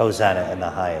 Hosanna in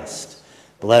the highest.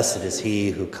 Blessed is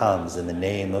he who comes in the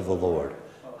name of the Lord.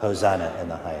 Hosanna in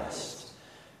the highest.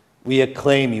 We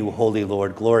acclaim you, holy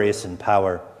Lord, glorious in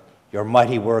power. Your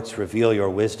mighty works reveal your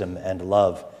wisdom and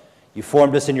love. You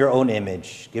formed us in your own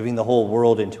image, giving the whole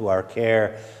world into our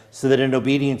care, so that in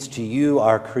obedience to you,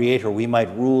 our Creator, we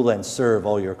might rule and serve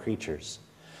all your creatures.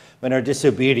 When our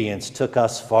disobedience took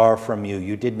us far from you,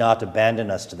 you did not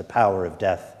abandon us to the power of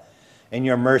death. In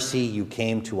your mercy, you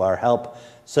came to our help,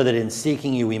 so that in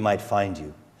seeking you, we might find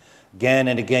you. Again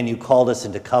and again, you called us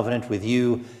into covenant with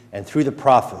you, and through the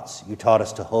prophets, you taught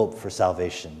us to hope for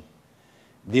salvation.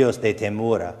 Dios de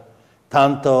temura,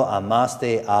 tanto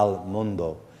amaste al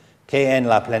mundo, que en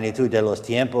la plenitud de los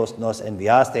tiempos nos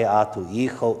enviaste a tu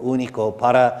Hijo único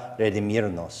para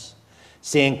redimirnos.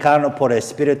 Se encarnó por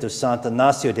Espíritu Santo,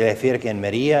 nació de la Virgen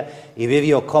María y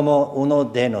vivió como uno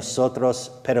de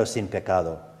nosotros, pero sin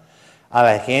pecado. A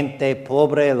la gente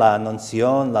pobre la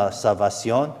anunció la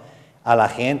salvación, a la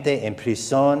gente en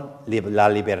prisión la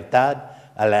libertad,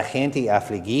 a la gente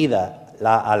afligida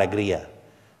la alegría.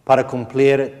 Para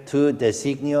cumplir tus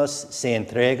designios se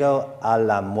entregó a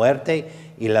la muerte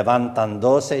y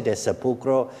levantándose del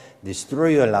sepulcro,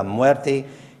 destruyó la muerte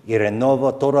y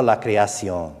renovó toda la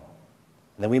creación.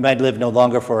 That we might live no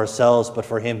longer for ourselves, but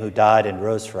for him who died and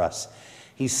rose for us.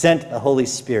 He sent the Holy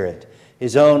Spirit,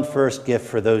 his own first gift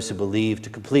for those who believe, to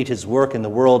complete his work in the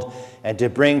world and to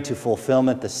bring to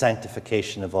fulfillment the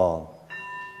sanctification of all.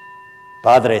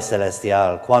 Padre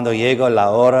Celestial, cuando llegó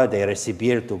la hora de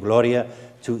recibir tu gloria,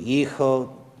 tu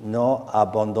Hijo no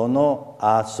abandonó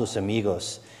a sus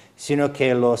amigos, sino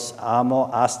que los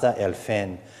amó hasta el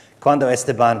fin. Cuando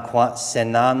Esteban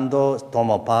cenando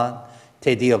tomó pan,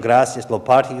 te dio gracias, lo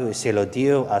partió y se lo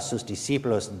dio a sus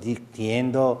discípulos,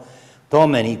 diciendo,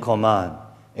 tomen y coman.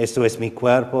 Esto es mi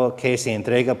cuerpo que se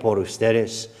entrega por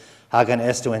ustedes. Hagan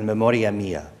esto en memoria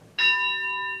mía.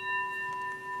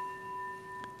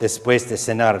 Después de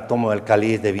cenar, tomó el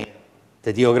cáliz de vino.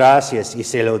 Te dio gracias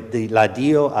y la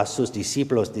dio a sus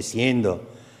discípulos, diciendo,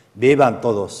 beban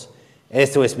todos.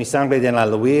 Esto es mi sangre de la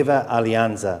nueva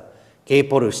alianza, que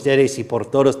por ustedes y por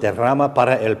todos derrama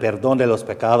para el perdón de los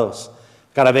pecados.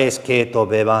 Cada vez que lo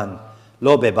beban,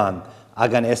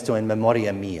 hagan esto en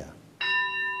memoria mía.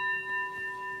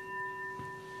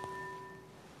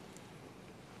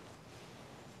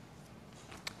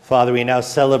 Father, we now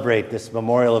celebrate this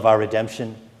memorial of our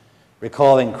redemption,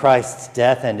 recalling Christ's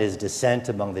death and his descent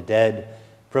among the dead,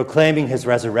 proclaiming his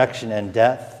resurrection and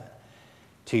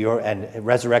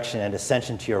resurrection and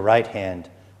ascension to your right hand,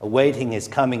 awaiting his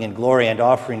coming in glory and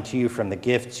offering to you from the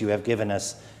gifts you have given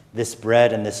us this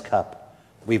bread and this cup.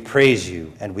 We praise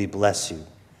you and we bless you.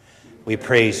 We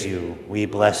praise you, we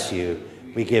bless you,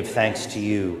 we give thanks to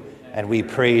you, and we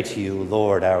pray to you,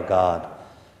 Lord our God.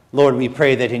 Lord, we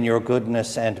pray that in your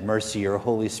goodness and mercy, your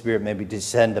Holy Spirit may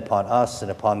descend upon us and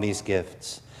upon these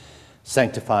gifts,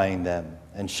 sanctifying them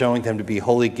and showing them to be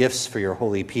holy gifts for your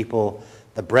holy people,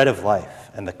 the bread of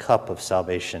life and the cup of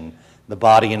salvation, the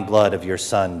body and blood of your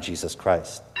Son, Jesus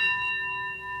Christ.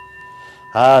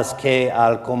 Haz que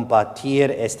al compartir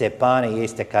este pan y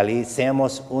este cáliz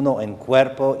seamos uno en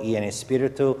cuerpo y en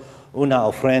espíritu, una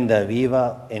ofrenda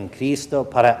viva en Cristo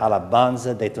para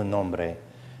alabanza de tu nombre.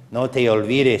 No te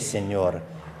olvides, Señor,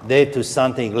 de tu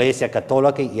santa Iglesia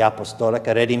católica y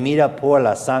apostólica, redimida por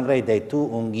la sangre de tu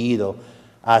ungido.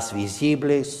 Haz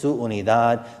visible su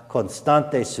unidad,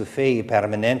 constante su fe y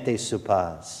permanente su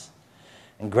paz.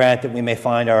 And grant that we may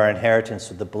find our inheritance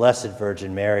with the Blessed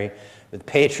Virgin Mary, with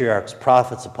patriarchs,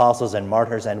 prophets, apostles, and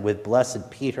martyrs, and with blessed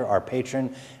Peter, our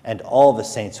patron, and all the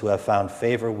saints who have found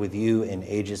favor with you in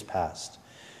ages past.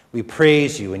 We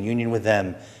praise you in union with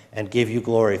them and give you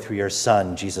glory through your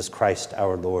Son, Jesus Christ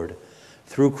our Lord.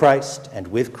 Through Christ, and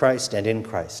with Christ, and in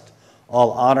Christ,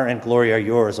 all honor and glory are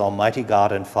yours, Almighty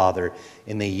God and Father,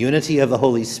 in the unity of the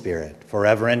Holy Spirit,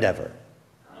 forever and ever.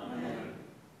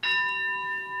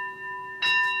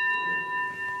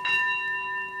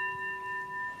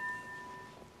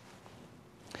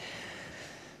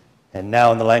 And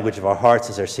now, in the language of our hearts,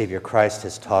 as our Savior Christ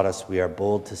has taught us, we are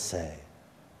bold to say,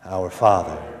 Our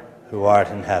Father, who art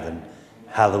in heaven,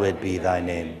 hallowed be thy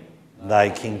name. Thy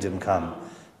kingdom come,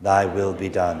 thy will be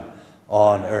done,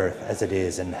 on earth as it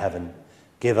is in heaven.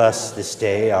 Give us this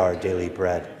day our daily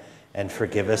bread, and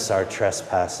forgive us our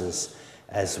trespasses,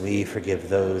 as we forgive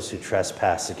those who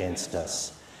trespass against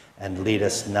us. And lead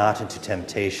us not into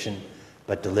temptation,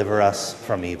 but deliver us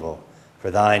from evil. For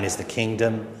thine is the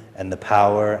kingdom, and the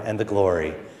power, and the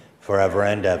glory, forever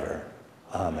and ever.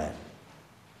 Amen.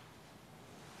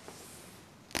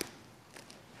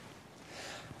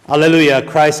 Alleluia,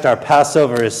 Christ our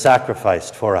Passover is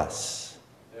sacrificed for us.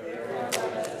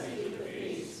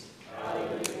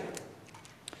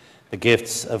 The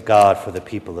gifts of God for the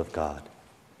people of God.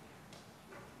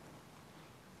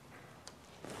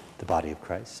 The body of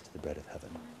Christ, the bread of heaven.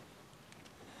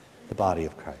 The body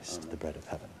of Christ, the bread of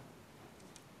heaven.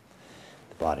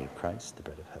 The body of Christ, the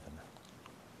bread of heaven.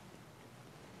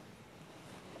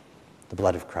 The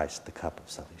blood of Christ, the cup of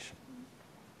salvation.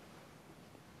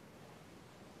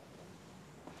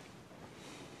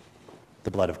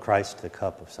 The blood of Christ, the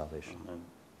cup of salvation. Amen.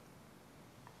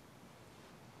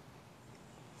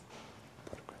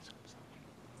 Blood of Christ, the cup of salvation.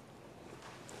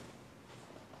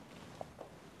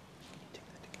 Take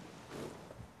that together.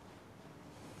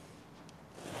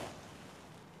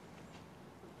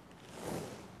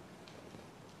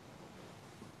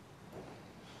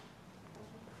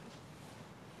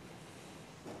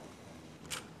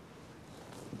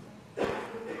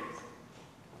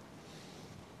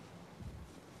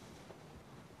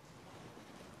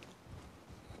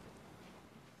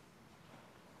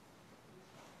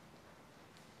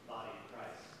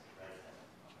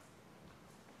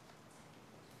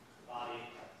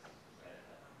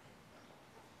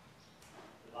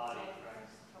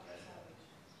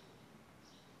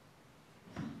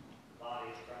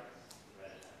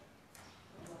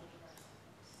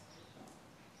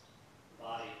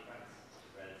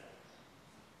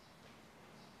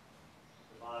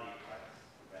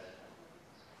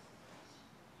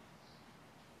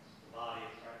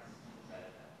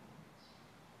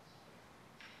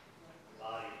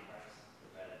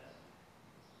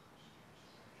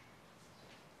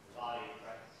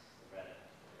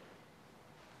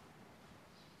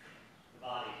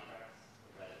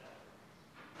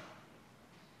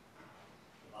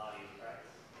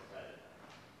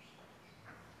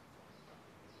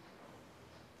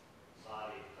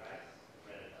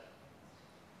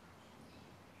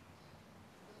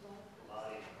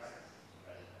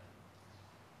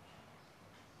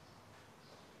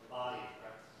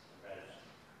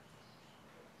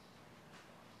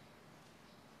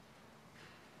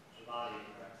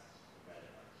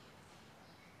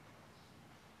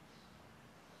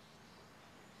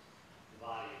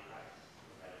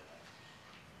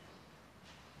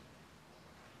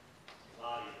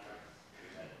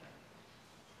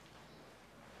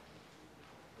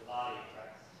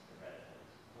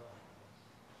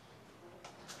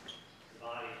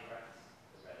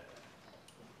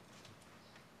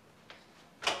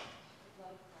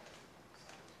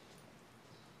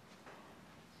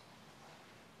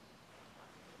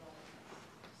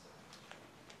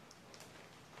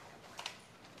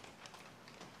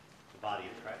 body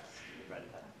of Christ. You read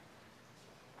that?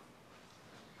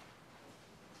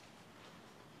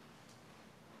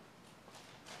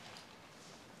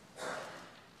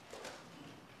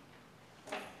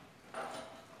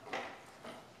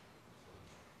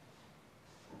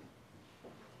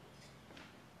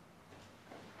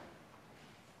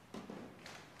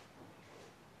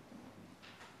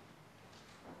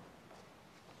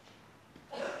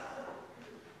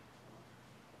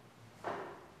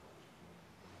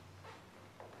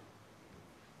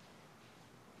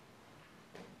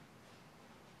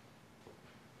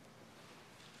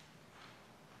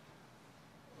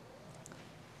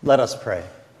 Let us pray.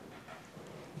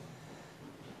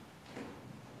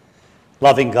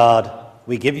 Loving God,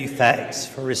 we give you thanks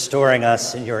for restoring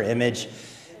us in your image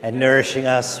and nourishing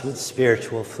us with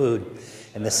spiritual food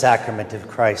in the sacrament of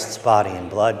Christ's body and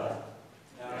blood.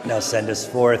 Now send us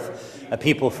forth a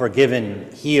people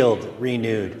forgiven, healed,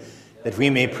 renewed, that we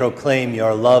may proclaim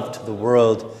your love to the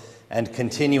world and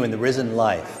continue in the risen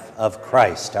life of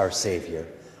Christ our Savior.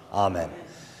 Amen.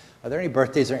 Are there any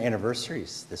birthdays or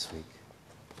anniversaries this week?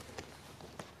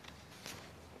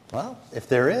 Well, if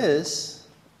there is,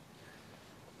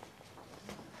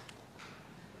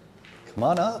 come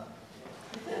on up.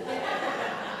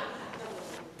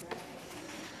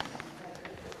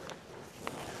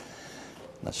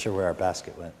 Not sure where our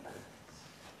basket went.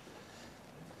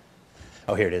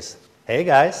 Oh, here it is. Hey,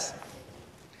 guys.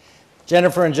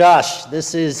 Jennifer and Josh,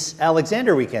 this is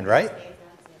Alexander weekend, right?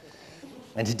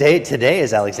 And today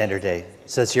is Alexander Day.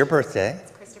 So it's your birthday.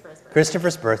 It's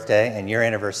Christopher's birthday and your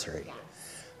anniversary. Yes.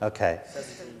 Okay.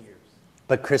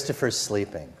 But Christopher's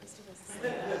sleeping.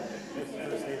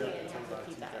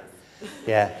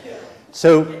 Yeah.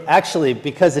 So actually,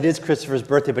 because it is Christopher's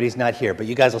birthday, but he's not here, but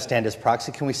you guys will stand as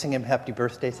proxy. Can we sing him happy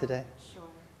birthday today? Sure.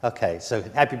 Okay, so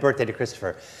happy birthday to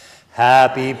Christopher.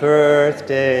 Happy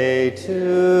birthday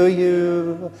to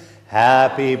you.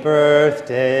 Happy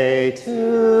birthday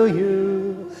to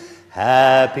you.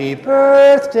 Happy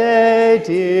birthday,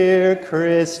 dear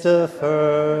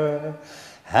Christopher.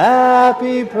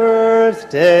 Happy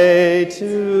birthday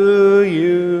to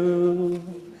you.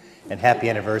 And happy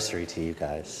anniversary to you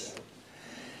guys.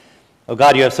 Oh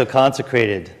God, you have so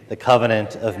consecrated the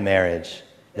covenant of marriage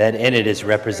that in it is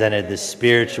represented the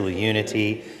spiritual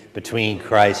unity between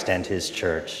Christ and his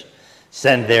church.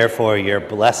 Send therefore your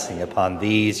blessing upon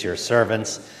these, your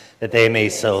servants, that they may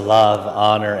so love,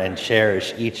 honor, and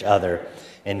cherish each other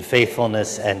in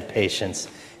faithfulness and patience,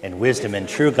 in wisdom and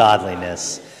true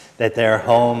godliness, that their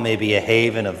home may be a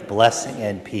haven of blessing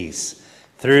and peace,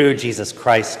 through Jesus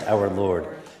Christ our Lord,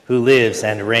 who lives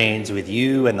and reigns with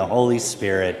you and the Holy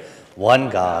Spirit, one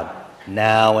God,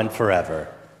 now and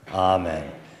forever. Amen.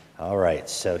 All right,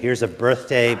 so here's a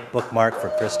birthday bookmark for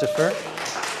Christopher.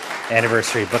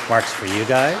 Anniversary bookmarks for you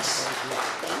guys.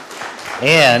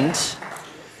 And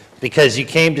because you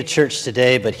came to church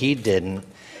today, but he didn't,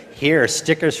 here are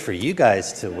stickers for you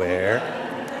guys to wear.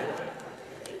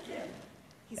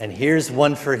 And here's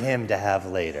one for him to have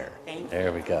later.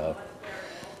 There we go.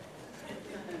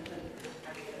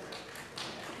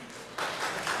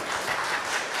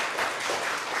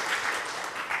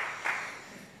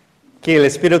 Que el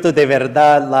Espíritu de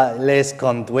verdad les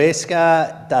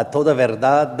conduzca a toda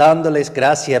verdad, dándoles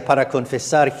gracia para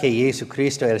confesar que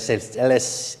Jesucristo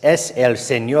es el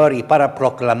Señor y para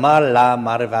proclamar las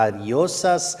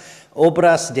maravillosas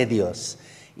obras de Dios.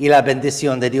 Y la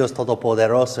bendición de Dios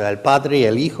Todopoderoso, el Padre,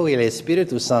 el Hijo y el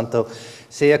Espíritu Santo,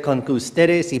 sea con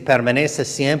ustedes y permanezca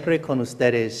siempre con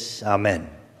ustedes. Amen.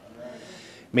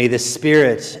 May the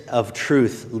Spirit of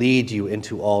truth lead you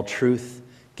into all truth,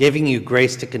 giving you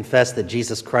grace to confess that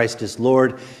Jesus Christ is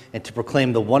Lord and to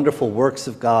proclaim the wonderful works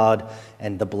of God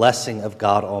and the blessing of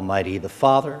God Almighty, the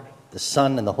Father, the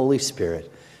Son, and the Holy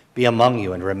Spirit be among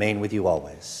you and remain with you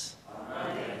always.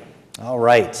 Amen. All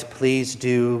right, please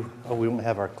do. Oh, we won't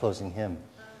have our closing hymn.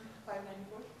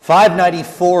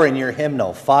 594 in your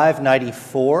hymnal.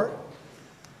 594.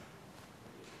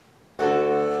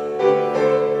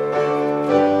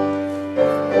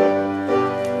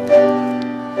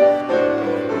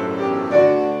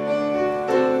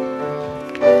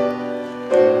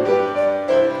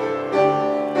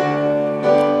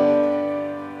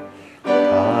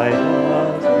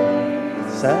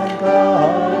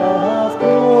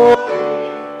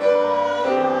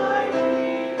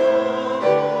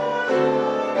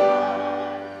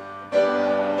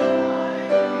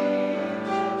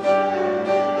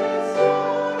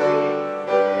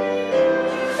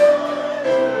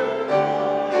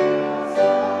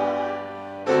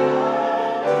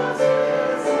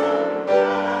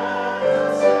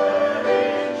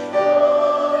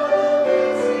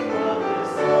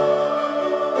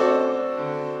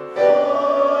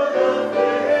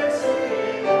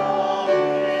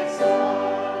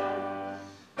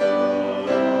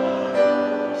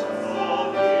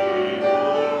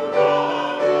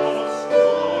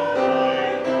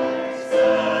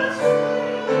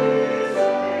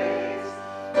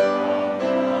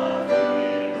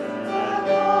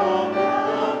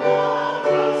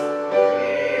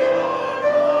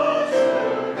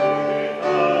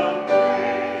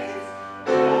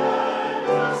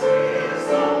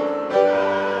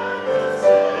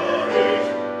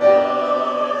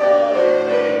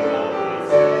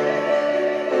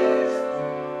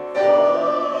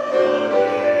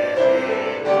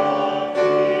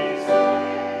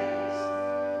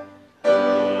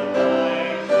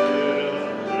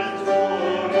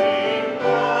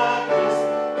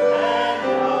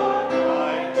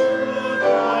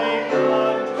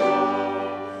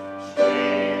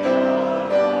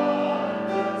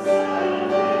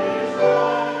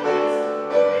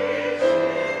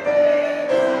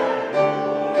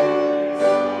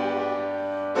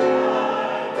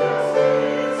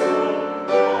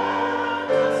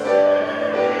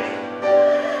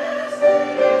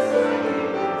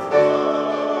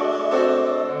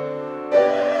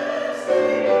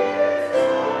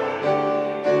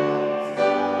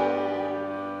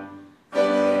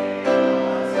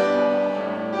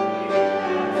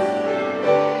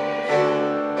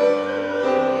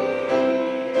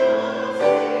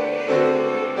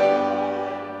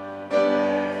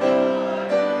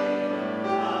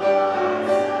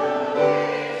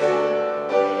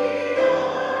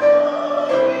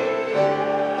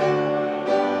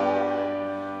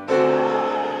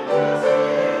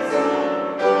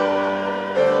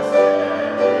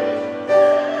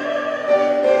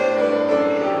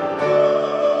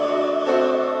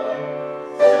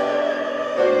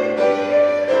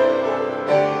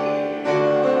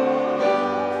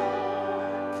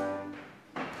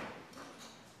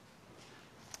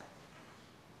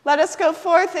 Let us go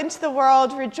forth into the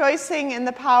world rejoicing in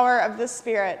the power of the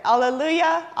Spirit.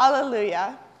 Alleluia,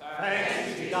 alleluia.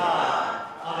 Thanks be to God.